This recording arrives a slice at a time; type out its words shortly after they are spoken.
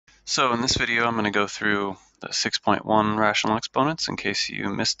So in this video, I'm going to go through the 6.1 rational exponents in case you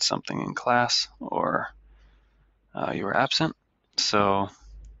missed something in class or you were absent. So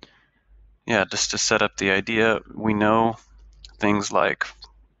yeah, just to set up the idea, we know things like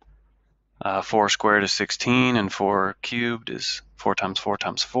 4 squared is 16 and 4 cubed is 4 times 4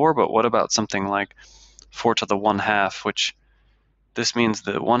 times 4, but what about something like 4 to the 1/2, which this means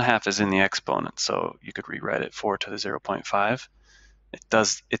the 1/2 is in the exponent, so you could rewrite it 4 to the 0.5.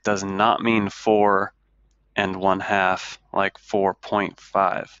 It does not mean 4 and 1/2, like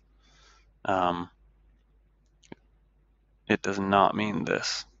 4.5. It does not mean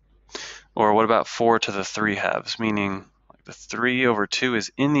this. Or what about 4 to the 3/2, meaning like the 3 over 2 is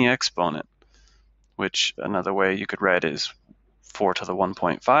in the exponent, which another way you could write is 4 to the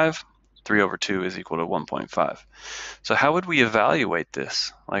 1.5. 3 over 2 is equal to 1.5. So how would we evaluate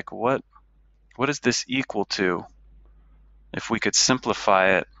this? Like what is this equal to if we could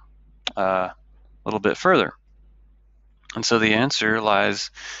simplify it a little bit further? And so the answer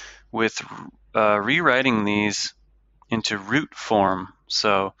lies with rewriting these into root form.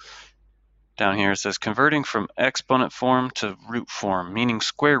 So down here it says converting from exponent form to root form, meaning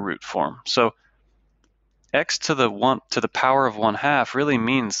square root form. So x to the power of 1/2 really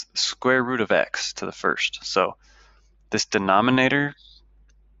means square root of x to the first. So this denominator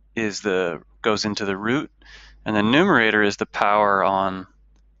goes into the root, and the numerator is the power on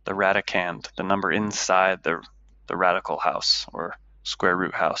the radicand, the number inside the radical house or square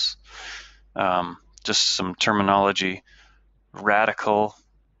root house. Just some terminology. Radical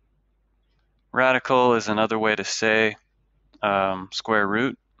is another way to say square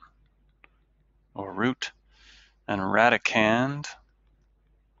root or root, and radicand,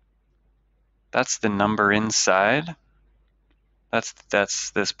 that's the number inside.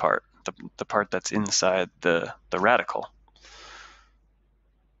 That's this part, the part that's inside the radical.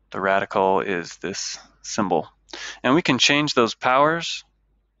 The radical is this symbol, and we can change those powers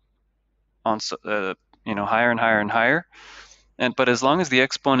on higher and higher and higher. But as long as the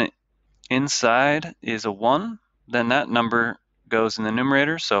exponent inside is a 1, then that number goes in the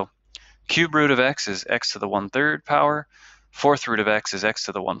numerator. So cube root of x is x to the 1/3 power, fourth root of x is x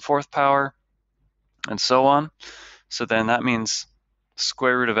to the 1/4 power, and so on. So then that means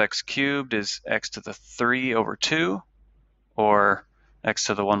square root of x cubed is x to the 3 over 2, or x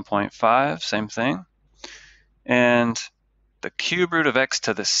to the 1.5, same thing. And the cube root of x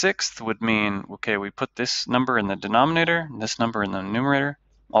to the 6th would mean, okay, we put this number in the denominator and this number in the numerator,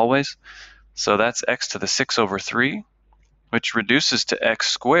 always. So that's x to the 6 over 3, which reduces to x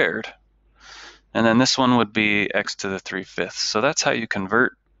squared. And then this one would be x to the 3/5. So that's how you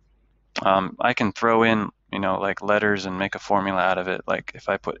convert. I can throw in, like letters and make a formula out of it. Like if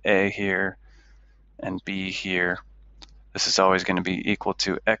I put a here and b here, this is always going to be equal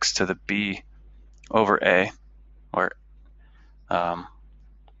to x to the b over a. Or,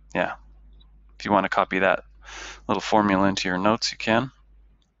 yeah, if you want to copy that little formula into your notes, you can.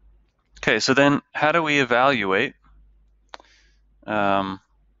 Okay, so then how do we evaluate? How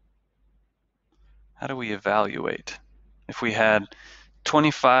do we evaluate if we had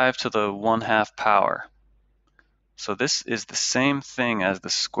 25 to the 1/2 power? So this is the same thing as the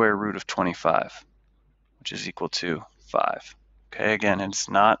square root of 25, which is equal to 5. Okay, again, it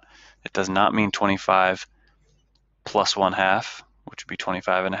does not mean 25 plus 1/2, which would be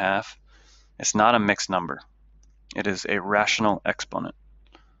 25.5. It's not a mixed number. It is a rational exponent.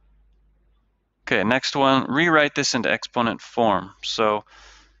 Okay, next one, rewrite this into exponent form. So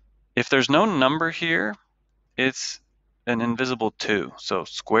if there's no number here, it's an invisible 2. So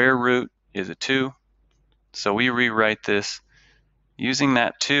square root is a 2. So we rewrite this using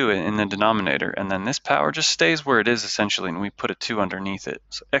that 2 in the denominator, and then this power just stays where it is essentially, and we put a 2 underneath it.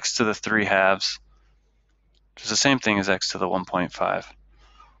 So x to the 3/2, which is the same thing as x to the 1.5.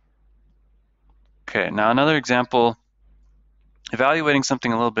 Okay, now another example, evaluating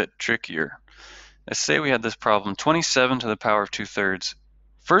something a little bit trickier. Let's say we had this problem, 27 to the power of 2/3.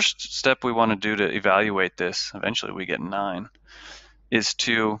 First step we want to do to evaluate this, eventually we get 9, is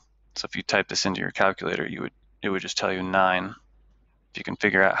so if you type this into your calculator, it would just tell you 9. If you can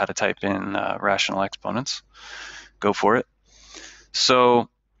figure out how to type in rational exponents, go for it. So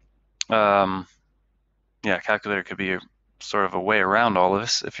yeah, calculator could be sort of a way around all of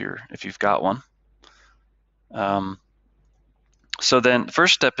this if you've got one. So then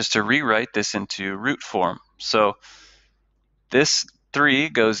first step is to rewrite this into root form. So this 3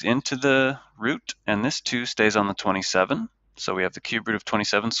 goes into the root, and this 2 stays on the 27. So we have the cube root of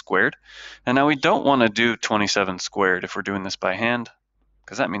 27 squared. And now we don't want to do 27 squared if we're doing this by hand,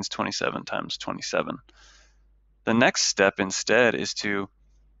 because that means 27 times 27. The next step instead is to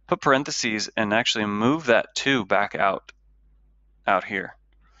put parentheses and actually move that 2 back out here.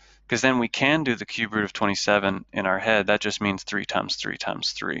 Because then we can do the cube root of 27 in our head. That just means 3 times 3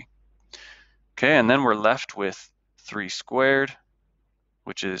 times 3. Okay, and then we're left with 3 squared,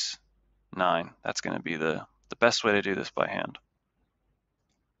 which is 9. That's going to be the best way to do this by hand.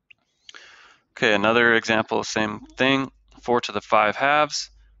 Okay, another example, same thing, 4 to the 5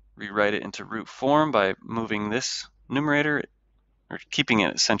 halves. Rewrite it into root form by moving this numerator, or keeping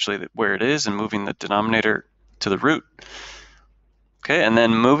it essentially where it is and moving the denominator to the root. Okay, and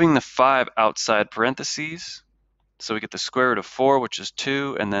then moving the 5 outside parentheses. So we get the square root of 4, which is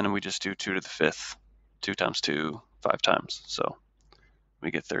 2, and then we just do 2 to the 5th. 2 times 2, 5 times. So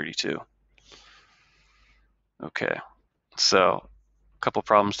we get 32. Okay, so a couple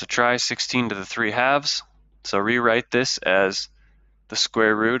problems to try. 16 to the 3 halves. So rewrite this as the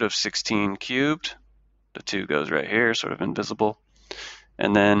square root of 16 cubed. The 2 goes right here, sort of invisible.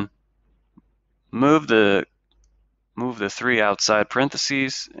 And then move the 3 outside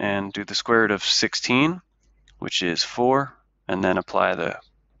parentheses and do the square root of 16, which is 4, and then apply the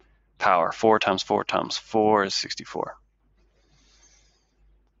power. 4 times 4 times 4 is 64.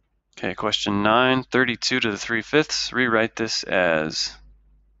 Okay, question 9, 32 to the 3/5. Rewrite this as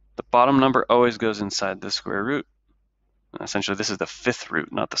the bottom number always goes inside the square root. Essentially, this is the 5th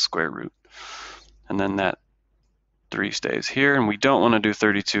root, not the square root. And then that 3 stays here, and we don't want to do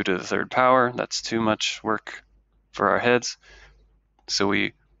 32 to the 3rd power. That's too much work for our heads. So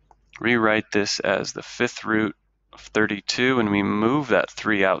we rewrite this as the 5th root of 32, and we move that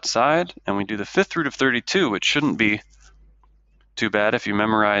 3 outside, and we do the 5th root of 32, which shouldn't be too bad if you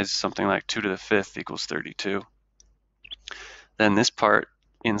memorize something like 2 to the 5th equals 32. Then this part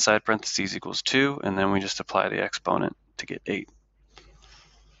inside parentheses equals 2, and then we just apply the exponent to get 8.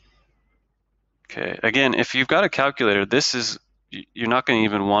 Okay, again, if you've got a calculator, you're not going to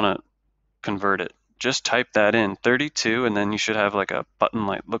even want to convert it. Just type that in, 32, and then you should have like a button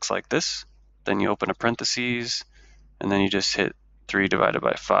like looks like this. Then you open a parentheses, and then you just hit 3 divided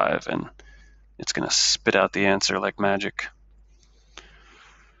by 5, and it's going to spit out the answer like magic.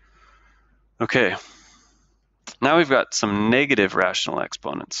 Okay, now we've got some negative rational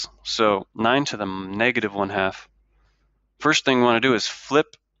exponents. So 9 to the negative 1/2. First thing we want to do is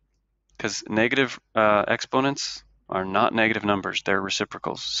flip, because negative exponents are not negative numbers, they're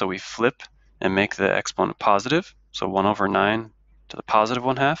reciprocals. So we flip and make the exponent positive, so 1 over 9 to the positive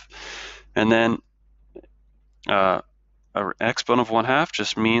 1/2. And then an exponent of 1/2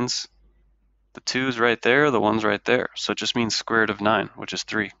 just means the 2's right there, the 1's right there. So it just means square root of 9, which is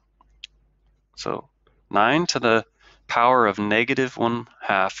 3. So 9 to the power of negative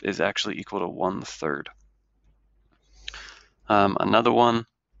 1/2 is actually equal to 1/3. Another one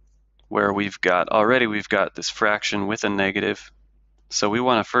where we've got this fraction with a negative. So we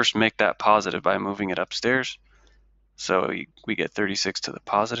want to first make that positive by moving it upstairs. So we get 36 to the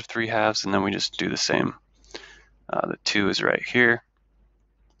positive 3/2, and then we just do the same. The 2 is right here.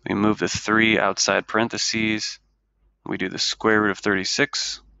 We move the 3 outside parentheses. We do the square root of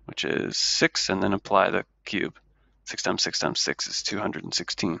 36, which is 6, and then apply the cube. 6 times 6 times 6 is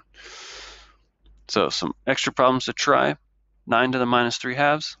 216. So some extra problems to try. 9 to the minus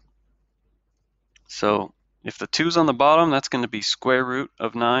 3/2. So if the 2's on the bottom, that's going to be square root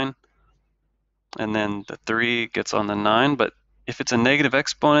of 9. And then the 3 gets on the 9. But if it's a negative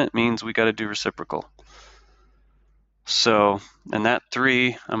exponent, it means we got to do reciprocal. So, and that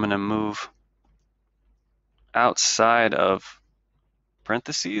 3, I'm going to move outside of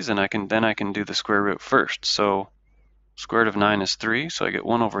parentheses, and then I can do the square root first. So square root of 9 is 3, so I get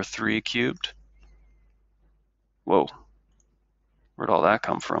 1 over 3 cubed. Whoa, where'd all that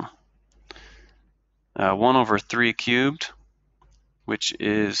come from? 1 over 3 cubed, which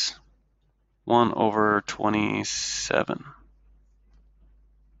is 1 over 27.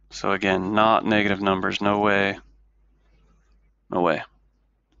 So again, not negative numbers, no way. No way.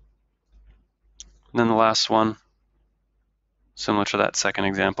 And then the last one, similar to that second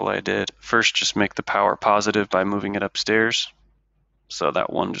example I did. First, just make the power positive by moving it upstairs. So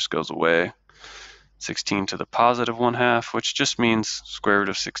that 1 just goes away. 16 to the positive 1/2, which just means square root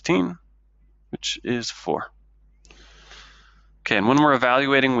of 16, which is 4. Okay, and when we're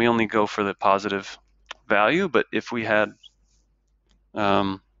evaluating, we only go for the positive value, but if we had,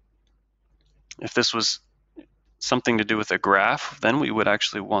 if this was something to do with a graph, then we would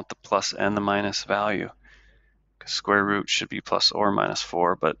actually want the plus and the minus value, because square root should be plus or minus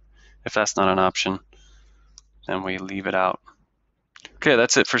 4, but if that's not an option, then we leave it out. Okay,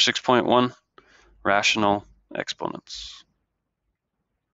 that's it for 6.1, rational exponents.